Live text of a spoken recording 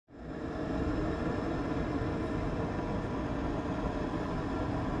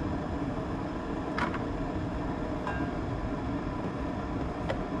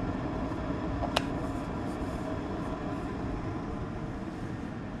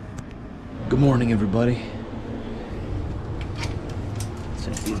Good morning, everybody.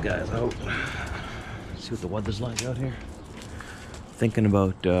 Send these guys out. See what the weather's like out here. Thinking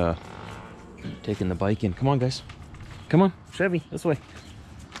about taking the bike in. Come on, guys. Come on, Chevy, this way.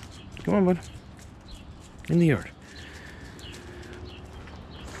 Come on, bud. In the yard.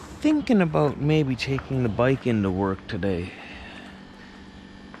 Thinking about maybe taking the bike into work today.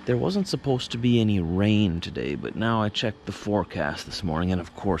 There wasn't supposed to be any rain today, but now I checked the forecast this morning, and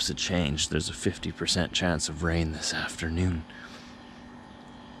of course it changed. There's a 50% chance of rain this afternoon.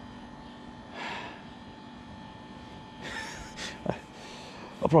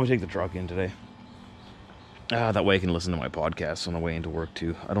 I'll probably take the truck in today. That way I can listen to my podcast on the way into work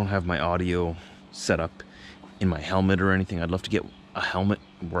too. I don't have my audio set up in my helmet or anything. I'd love to get a helmet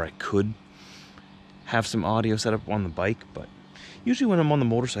where I could have some audio set up on the bike, but usually when I'm on the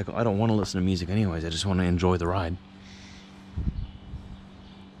motorcycle, I don't want to listen to music anyways. I just want to enjoy the ride.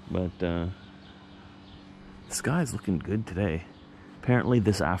 But the sky's looking good today. Apparently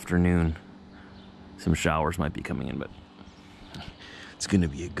this afternoon, some showers might be coming in, but it's going to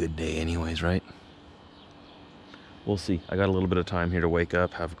be a good day anyways, right? We'll see. I got a little bit of time here to wake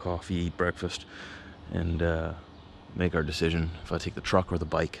up, have a coffee, eat breakfast, and make our decision if I take the truck or the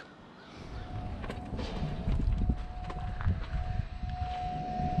bike.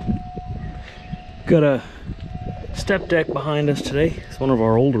 Got a step deck behind us today. It's one of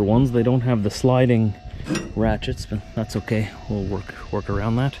our older ones. They don't have the sliding ratchets, but that's okay. We'll work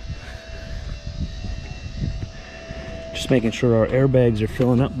around that. Just making sure our airbags are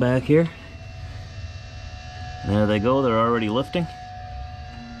filling up back here. There they go, they're already lifting.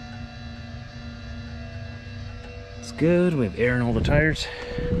 It's good, we have air in all the tires.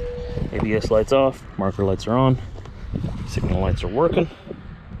 ABS lights off, marker lights are on, signal lights are working.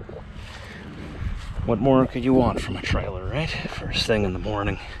 What more could you want from a trailer, right? First thing in the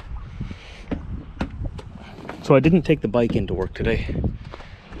morning. So I didn't take the bike into work today.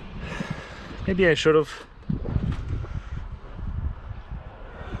 Maybe I should have.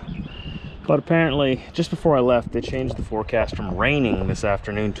 But apparently, just before I left, they changed the forecast from raining this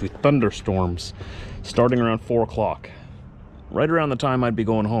afternoon to thunderstorms starting around 4 o'clock. Right around the time I'd be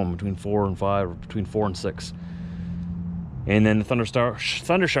going home, between 4 and 5, or between 4 and 6. And then the thunder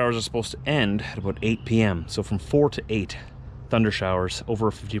showers are supposed to end at about 8 p.m. So from 4 to 8, thunder showers, over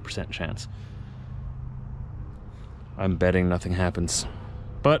a 50% chance. I'm betting nothing happens.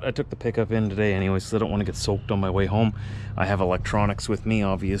 But I took the pickup in today anyways, because I don't want to get soaked on my way home. I have electronics with me,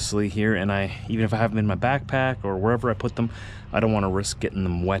 obviously, here, and even if I have them in my backpack or wherever I put them, I don't want to risk getting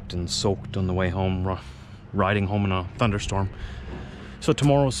them wet and soaked on the way home, riding home in a thunderstorm. So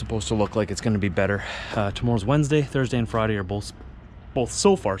tomorrow's supposed to look like it's going to be better. Tomorrow's Wednesday, Thursday, and Friday are both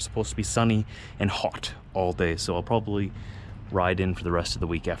so far supposed to be sunny and hot all day. So I'll probably ride in for the rest of the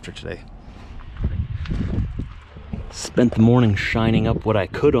week after today. Spent the morning shining up what I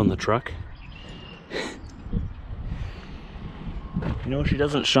could on the truck. You know, she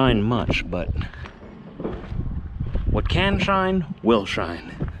doesn't shine much, but what can shine will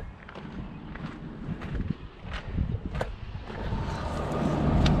shine.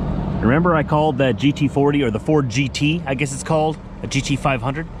 Remember I called that GT40, or the Ford GT, I guess it's called, a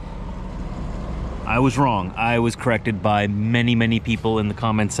GT500? I was wrong. I was corrected by many, many people in the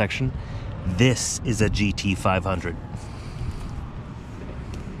comments section. This is a GT500.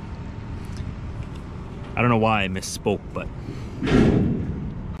 I don't know why I misspoke, but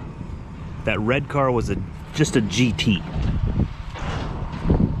that red car was just a GT.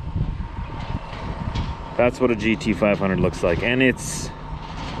 That's what a GT500 looks like, and it's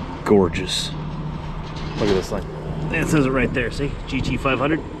gorgeous. Look at this thing. It says it right there, see?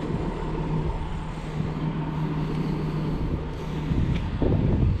 GT500.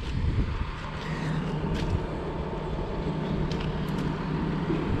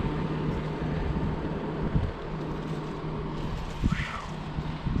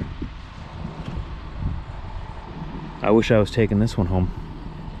 I wish I was taking this one home.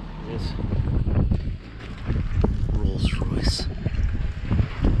 This Rolls Royce.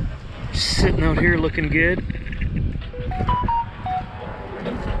 Sitting out here looking good.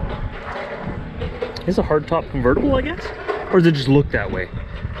 Is a hardtop convertible, I guess? Or does it just look that way?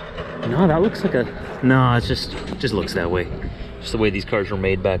 No, that looks like a... No, it just looks that way. Just the way these cars were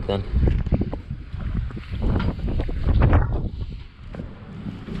made back then.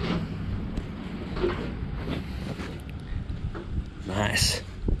 Nice.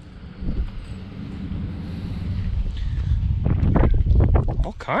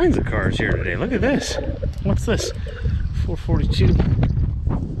 All kinds of cars here today. Look at this. What's this? 442.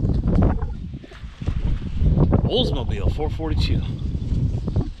 Oldsmobile 442.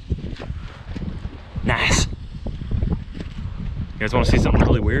 Nice. You guys want to see something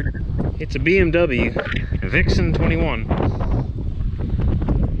really weird? It's a BMW Vixen 21.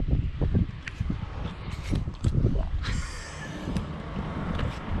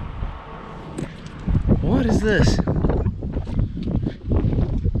 What is this?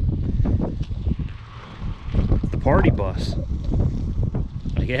 The party bus,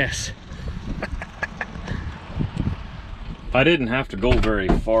 I guess. I didn't have to go very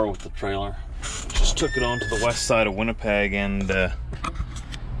far with the trailer. Just took it onto the west side of Winnipeg and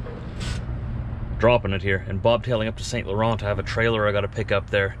dropping it here, and bobtailing up to St. Laurent to have a trailer I got to pick up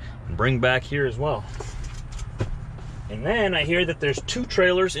there and bring back here as well. And then I hear that there's 2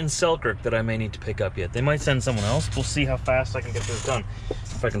 trailers in Selkirk that I may need to pick up yet. They might send someone else. We'll see how fast I can get this done.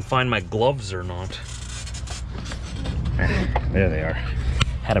 If I can find my gloves or not. There they are.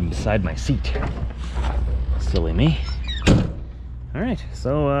 Had them beside my seat. Silly me. Alright,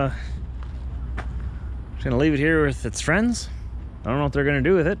 so just gonna leave it here with its friends. I don't know what they're gonna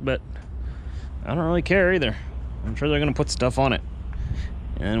do with it, but I don't really care either. I'm sure they're gonna put stuff on it.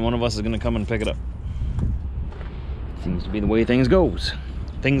 And one of us is gonna come and pick it up. Seems to be the way things goes.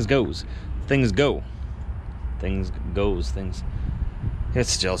 Things goes. Things go. Things goes. Things.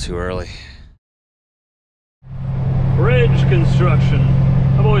 It's still too early. Bridge construction.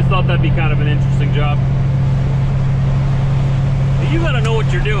 I've always thought that'd be kind of an interesting job. But you gotta know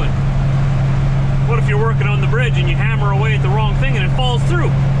what you're doing. What if you're working on the bridge and you hammer away at the wrong thing and it falls through?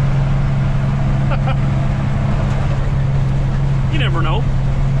 You never know.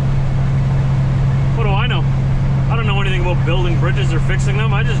 What do I know? I don't know anything about building bridges or fixing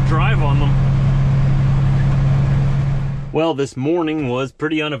them. I just drive on them. Well, this morning was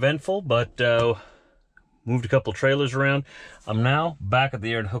pretty uneventful, but moved a couple trailers around. I'm now back at the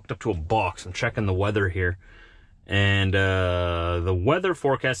yard hooked up to a box. I'm checking the weather here. And the weather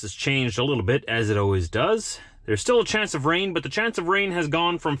forecast has changed a little bit, as it always does. There's still a chance of rain, but the chance of rain has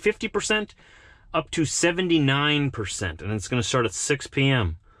gone from 50% up to 79%. And it's going to start at 6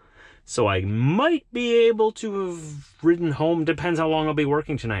 p.m. So I might be able to have ridden home. Depends how long I'll be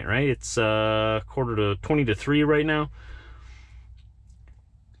working tonight, right? It's 20 to 3 right now.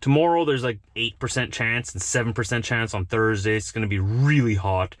 Tomorrow there's like 8% chance and 7% chance on Thursday. It's going to be really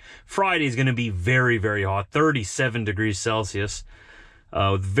hot. Friday is going to be very, very hot. 37 degrees Celsius.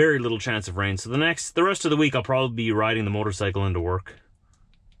 With very little chance of rain. So the rest of the week I'll probably be riding the motorcycle into work.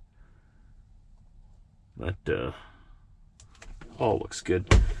 But all looks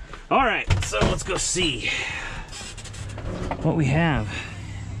good. All right, so let's go see what we have.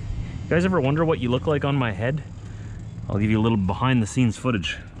 You guys ever wonder what you look like on my head? I'll give you a little behind the scenes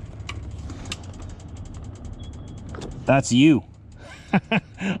footage. That's you.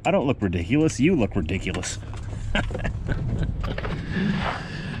 I don't look ridiculous. You look ridiculous.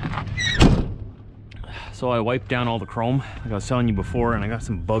 So I wiped down all the chrome, like I was telling you before, and I got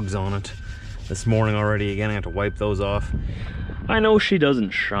some bugs on it this morning already. Again, I have to wipe those off. I know she doesn't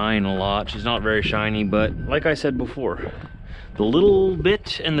shine a lot. She's not very shiny, but like I said before, the little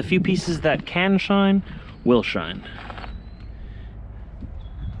bit and the few pieces that can shine will shine.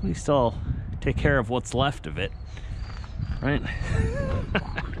 At least I'll take care of what's left of it, right?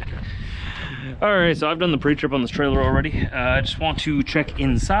 All right, so I've done the pre-trip on this trailer already. I just want to check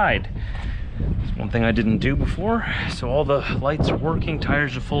inside. It's one thing I didn't do before. So all the lights are working,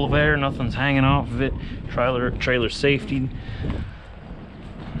 tires are full of air, nothing's hanging off of it. Trailer safety.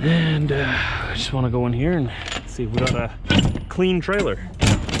 And I just want to go in here and see if we got a clean trailer.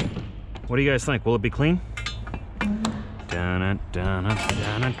 What do you guys think? Will it be clean?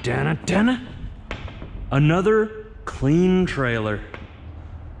 Another clean trailer.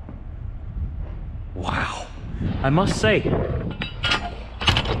 Wow. I must say,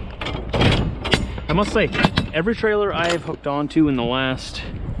 every trailer I have hooked onto in the last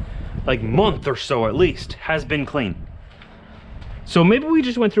like month or so at least has been clean. So maybe we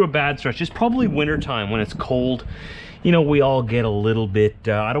just went through a bad stretch. It's probably winter time when it's cold. You know, we all get a little bit,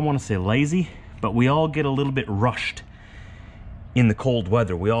 I don't want to say lazy, but we all get a little bit rushed in the cold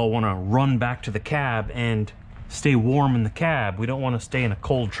weather. We all want to run back to the cab and stay warm in the cab. We don't want to stay in a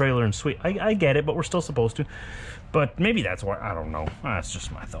cold trailer and sweat. I get it, but we're still supposed to. But maybe that's why, I don't know. That's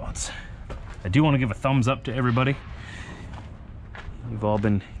just my thoughts. I do want to give a thumbs up to everybody. You've all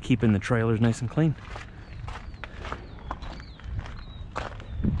been keeping the trailers nice and clean.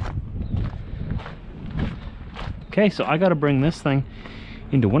 Okay, so I got to bring this thing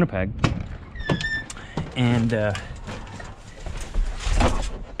into Winnipeg and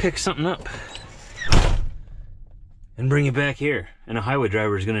pick something up and bring it back here. And a highway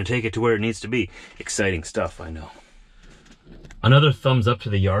driver is going to take it to where it needs to be. Exciting stuff, I know. Another thumbs up to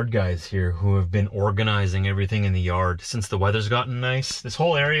the yard guys here who have been organizing everything in the yard since the weather's gotten nice. This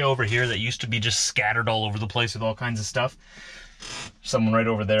whole area over here that used to be just scattered all over the place with all kinds of stuff. Someone right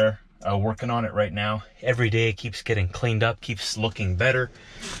over there working on it right now. Every day it keeps getting cleaned up, keeps looking better.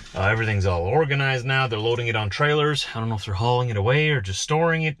 Everything's all organized now. They're loading it on trailers. I don't know if they're hauling it away or just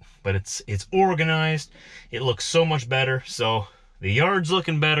storing it, but it's organized. It looks so much better. So the yard's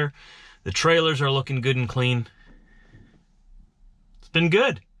looking better. The trailers are looking good and clean. It's been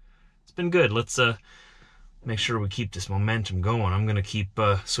good. It's been good. Let's make sure we keep this momentum going. I'm gonna keep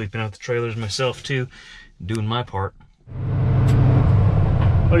sweeping out the trailers myself too, doing my part.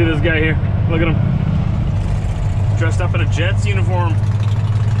 Look at this guy here. Look at him. Dressed up in a Jets uniform.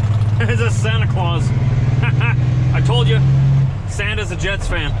 It's a Santa Claus. I told you, Santa's a Jets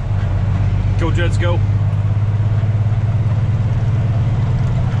fan. Go Jets, go.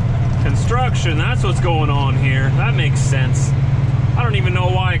 Construction, that's what's going on here. That makes sense. I don't even know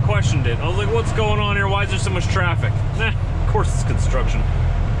why I questioned it. I was like, what's going on here? Why is there so much traffic? Of course it's construction.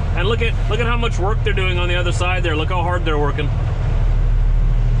 And look at how much work they're doing on the other side there. Look how hard they're working.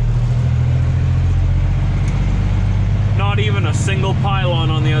 Not even a single pylon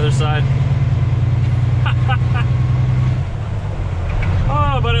on the other side.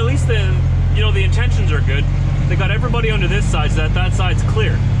 Oh, but at least the intentions are good. They got everybody under this side so that side's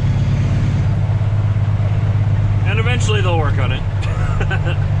clear. And eventually they'll work on it.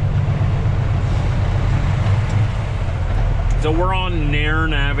 So we're on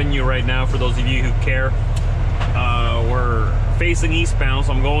Nairn Avenue right now, for those of you who care. We're facing eastbound,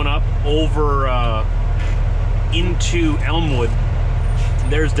 so I'm going up over into Elmwood.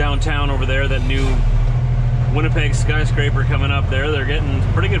 There's downtown over there, that new Winnipeg skyscraper coming up there. They're getting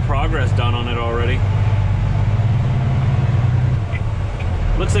pretty good progress done on it already.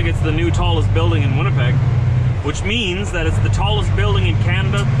 Looks like it's the new tallest building in Winnipeg, which means that it's the tallest building in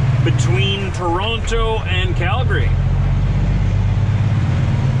Canada between Toronto and Calgary.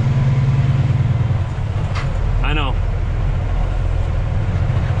 I know.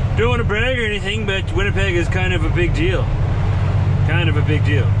 Don't want to brag or anything, but Winnipeg is kind of a big deal. Kind of a big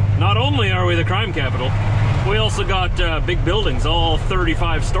deal. Not only are we the crime capital, we also got big buildings, all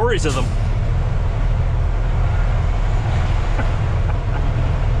 35 stories of them.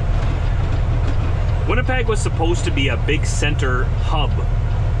 Winnipeg was supposed to be a big center hub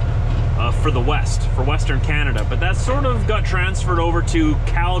for the West, for Western Canada, but that sort of got transferred over to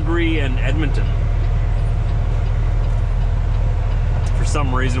Calgary and Edmonton. For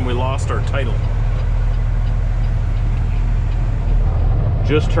some reason, we lost our title.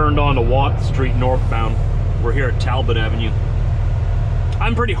 Just turned onto Watt Street northbound. We're here at Talbot Avenue.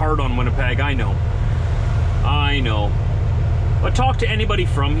 I'm pretty hard on Winnipeg, I know. I know. But talk to anybody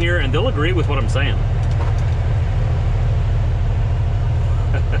from here and they'll agree with what I'm saying.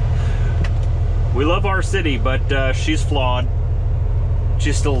 We love our city, but she's flawed.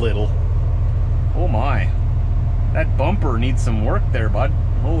 Just a little. Oh my. That bumper needs some work there, bud.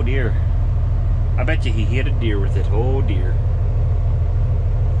 Oh dear. I bet you he hit a deer with it. Oh dear.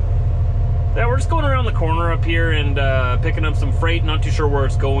 Yeah, we're just going around the corner up here and picking up some freight. Not too sure where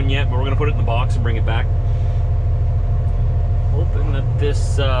it's going yet, but we're going to put it in the box and bring it back. Hoping that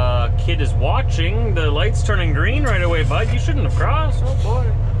this kid is watching. The light's turning green right away, bud. You shouldn't have crossed. Oh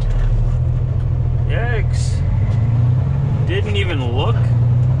boy. Yikes. Didn't even look.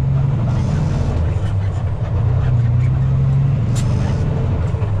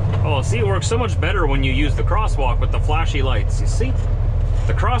 Oh, see, it works so much better when you use the crosswalk with the flashy lights. You see?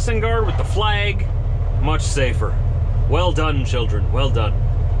 The crossing guard with the flag, much safer. Well done, children. Well done.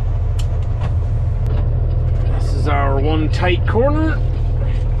 This is our one tight corner.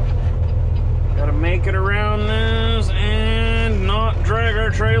 Gotta make it around this and not drag our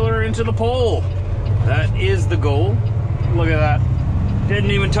trailer into the pole. That is the goal. Look at that.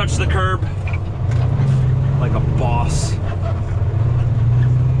 Didn't even touch the curb. Like a boss.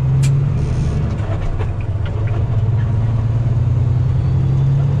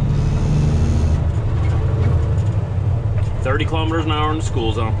 "30 kilometers an hour in the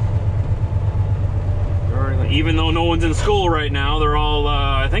school zone." Even though no one's in school right now, they're all,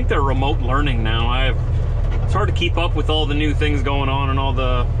 I think they're remote learning now. It's hard to keep up with all the new things going on and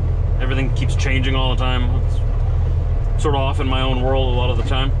everything keeps changing all the time. It's sort of off in my own world a lot of the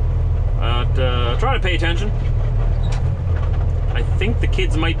time. But try to pay attention. I think the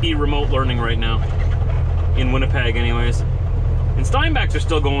kids might be remote learning right now. In Winnipeg anyways. In Steinbach, they're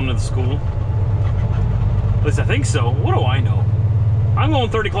still going to the school. At least I think so. What do I know? I'm going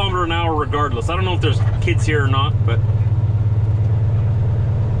 30 kilometers an hour regardless. I don't know if there's kids here or not, but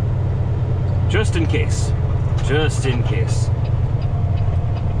just in case. Just in case.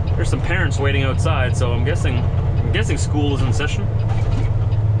 There's some parents waiting outside, so I'm guessing school is in session.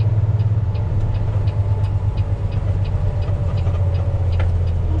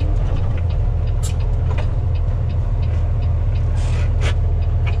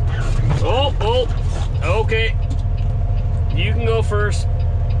 Oh, okay. You can go first.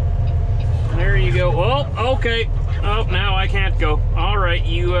 There you go. Oh, okay. Oh, now I can't go. All right,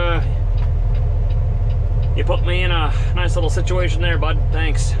 you put me in a nice little situation there, bud.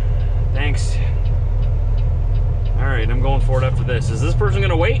 Thanks. Thanks. All right, I'm going for it after this. Is this person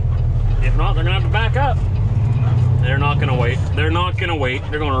gonna wait? If not, they're gonna have to back up. They're not gonna wait. They're not gonna wait.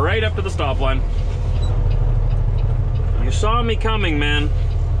 They're going right up to the stop line. You saw me coming, man.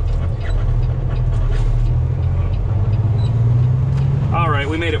 All right,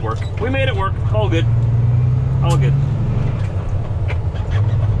 we made it work. We made it work. All good. All good.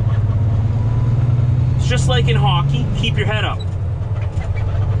 It's just like in hockey, keep your head up.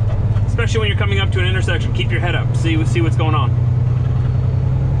 Especially when you're coming up to an intersection, keep your head up. See what's going on.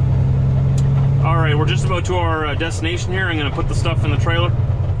 All right, we're just about to our destination here. I'm gonna put the stuff in the trailer,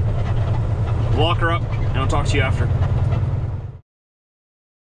 lock her up, and I'll talk to you after.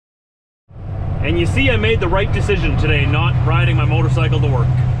 And you see, I made the right decision today, not riding my motorcycle to work.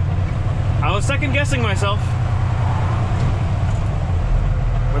 I was second guessing myself.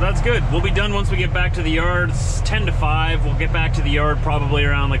 But that's good. We'll be done once we get back to the yard. It's 10 to 5. We'll get back to the yard probably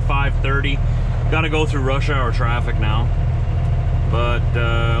around like 5:30. Gotta go through rush hour traffic now. But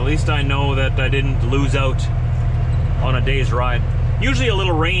at least I know that I didn't lose out on a day's ride. Usually a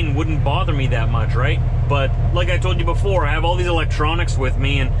little rain wouldn't bother me that much, right? But like I told you before, I have all these electronics with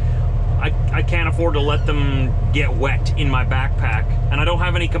me, and I can't afford to let them get wet in my backpack. And I don't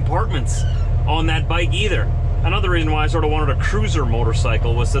have any compartments on that bike either. Another reason why I sort of wanted a cruiser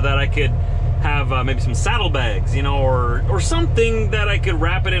motorcycle was so that I could have maybe some saddlebags, you know, or something that I could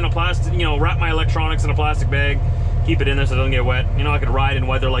wrap it in a plastic, you know, wrap my electronics in a plastic bag, keep it in there so it doesn't get wet. You know, I could ride in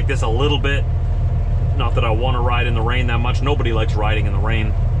weather like this a little bit. Not that I want to ride in the rain that much. Nobody likes riding in the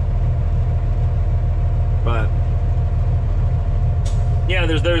rain. But yeah,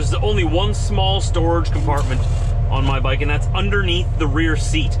 there's only one small storage compartment on my bike, and that's underneath the rear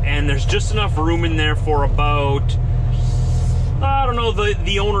seat. And there's just enough room in there for about, I don't know,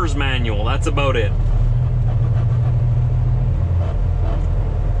 the owner's manual. That's about it.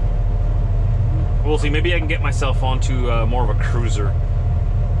 We'll see. Maybe I can get myself onto more of a cruiser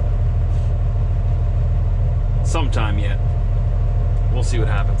sometime yet. We'll see what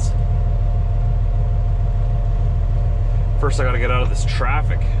happens. First, I gotta get out of this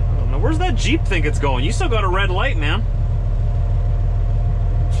traffic. I don't know. Where's that Jeep think it's going? You still got a red light, man.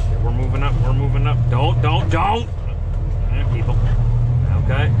 Okay, we're moving up. We're moving up. Don't. Yeah, people.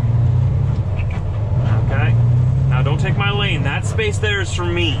 Okay. Okay. Now, don't take my lane. That space there is for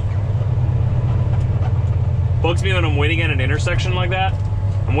me. Bugs me when I'm waiting at an intersection like that.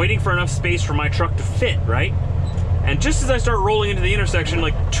 I'm waiting for enough space for my truck to fit, right? And just as I start rolling into the intersection,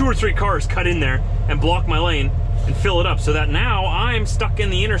 like 2 or 3 cars cut in there and block my lane and fill it up, so that now I'm stuck in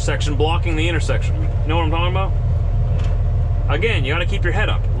the intersection, blocking the intersection. You know what I'm talking about? Again, you gotta keep your head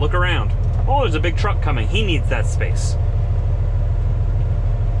up. Look around. Oh, there's a big truck coming. He needs that space.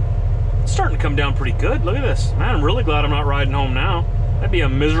 It's starting to come down pretty good. Look at this. Man, I'm really glad I'm not riding home now. That'd be a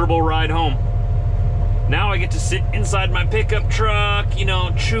miserable ride home. Now I get to sit inside my pickup truck, you know,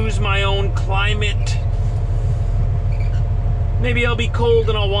 choose my own climate. Maybe I'll be cold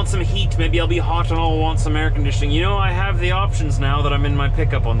and I'll want some heat. Maybe I'll be hot and I'll want some air conditioning. You know, I have the options now that I'm in my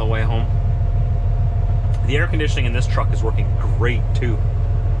pickup on the way home. The air conditioning in this truck is working great too.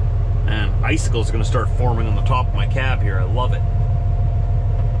 And icicles are gonna start forming on the top of my cab here. I love it.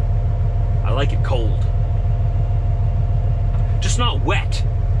 I like it cold. Just not wet.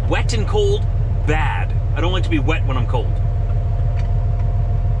 Wet and cold, bad. I don't like to be wet when I'm cold.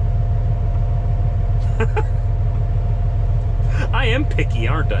 I am picky,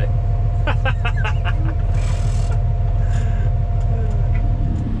 aren't I?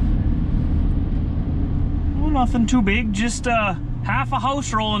 Well, nothing too big, just half a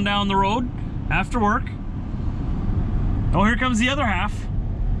house rolling down the road after work. Oh, here comes the other half.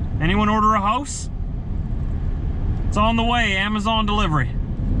 Anyone order a house? It's on the way, Amazon delivery.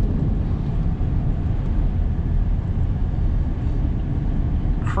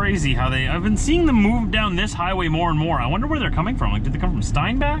 Crazy how I've been seeing them move down this highway more and more. I wonder where they're coming from. Like, did they come from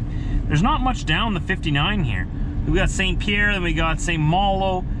Steinbach? There's not much down the 59 here. We got St. Pierre, then we got St.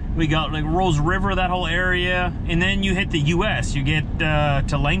 Malo, we got like Rose River, that whole area, and then you hit the US. You get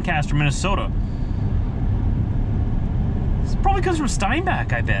to Lancaster, Minnesota. This probably comes from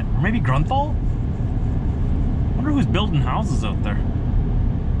Steinbach, I bet. Or maybe Grunthal? I wonder who's building houses out there.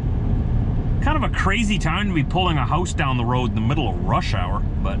 kind of a crazy time to be pulling a house down the road in the middle of rush hour,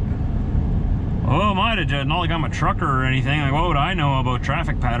 but oh my, not like I'm a trucker or anything. Like, what would I know about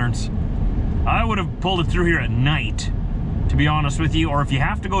traffic patterns? I would have pulled it through here at night, to be honest with you, or if you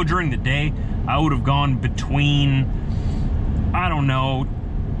have to go during the day, I would have gone between, I don't know,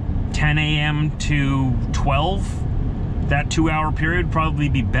 10 a.m. to 12. That 2-hour period would probably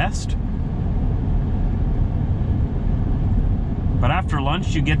be best. But after lunch,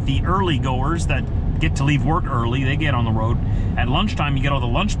 you get the early goers that get to leave work early. They get on the road. At lunchtime, you get all the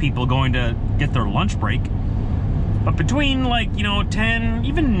lunch people going to get their lunch break. But between, like, you know, 10,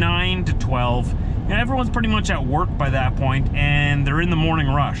 even 9 to 12, you know, everyone's pretty much at work by that point, and they're in the morning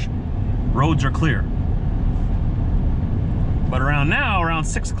rush. Roads are clear. But around now, around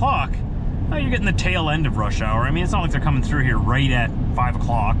 6 o'clock, well, you're getting the tail end of rush hour. I mean, it's not like they're coming through here right at 5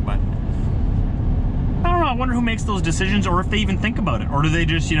 o'clock, but I don't know. I wonder who makes those decisions, or if they even think about it. Or do they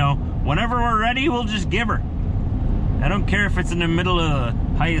just, you know, whenever we're ready, we'll just give her. I don't care if it's in the middle of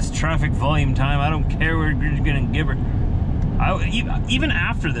the highest traffic volume time. I don't care, we're just gonna give her. Even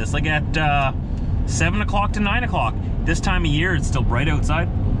after this, like at 7 o'clock to 9 o'clock, this time of year, it's still bright outside.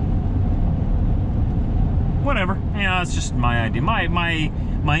 Whatever. Yeah, it's just my idea.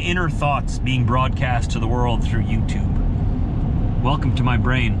 My inner thoughts being broadcast to the world through YouTube. Welcome to my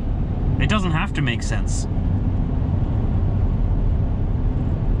brain. It doesn't have to make sense.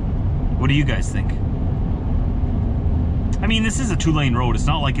 What do you guys think? I mean, this is a 2-lane road. It's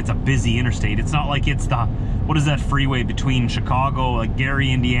not like it's a busy interstate. It's not like it's the, what is that freeway between Chicago, like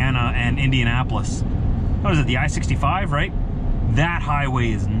Gary, Indiana, and Indianapolis? What is it, the I-65, right? That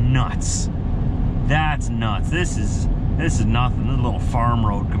highway is nuts. That's nuts. This is nothing. This is a little farm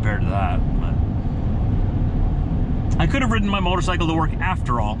road compared to that. But I could have ridden my motorcycle to work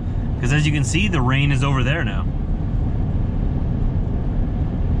after all, because as you can see, the rain is over there now.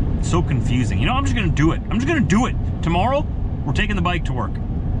 So confusing. You know, I'm just gonna do it. I'm just gonna do it. Tomorrow, we're taking the bike to work.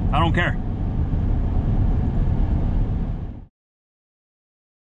 I don't care.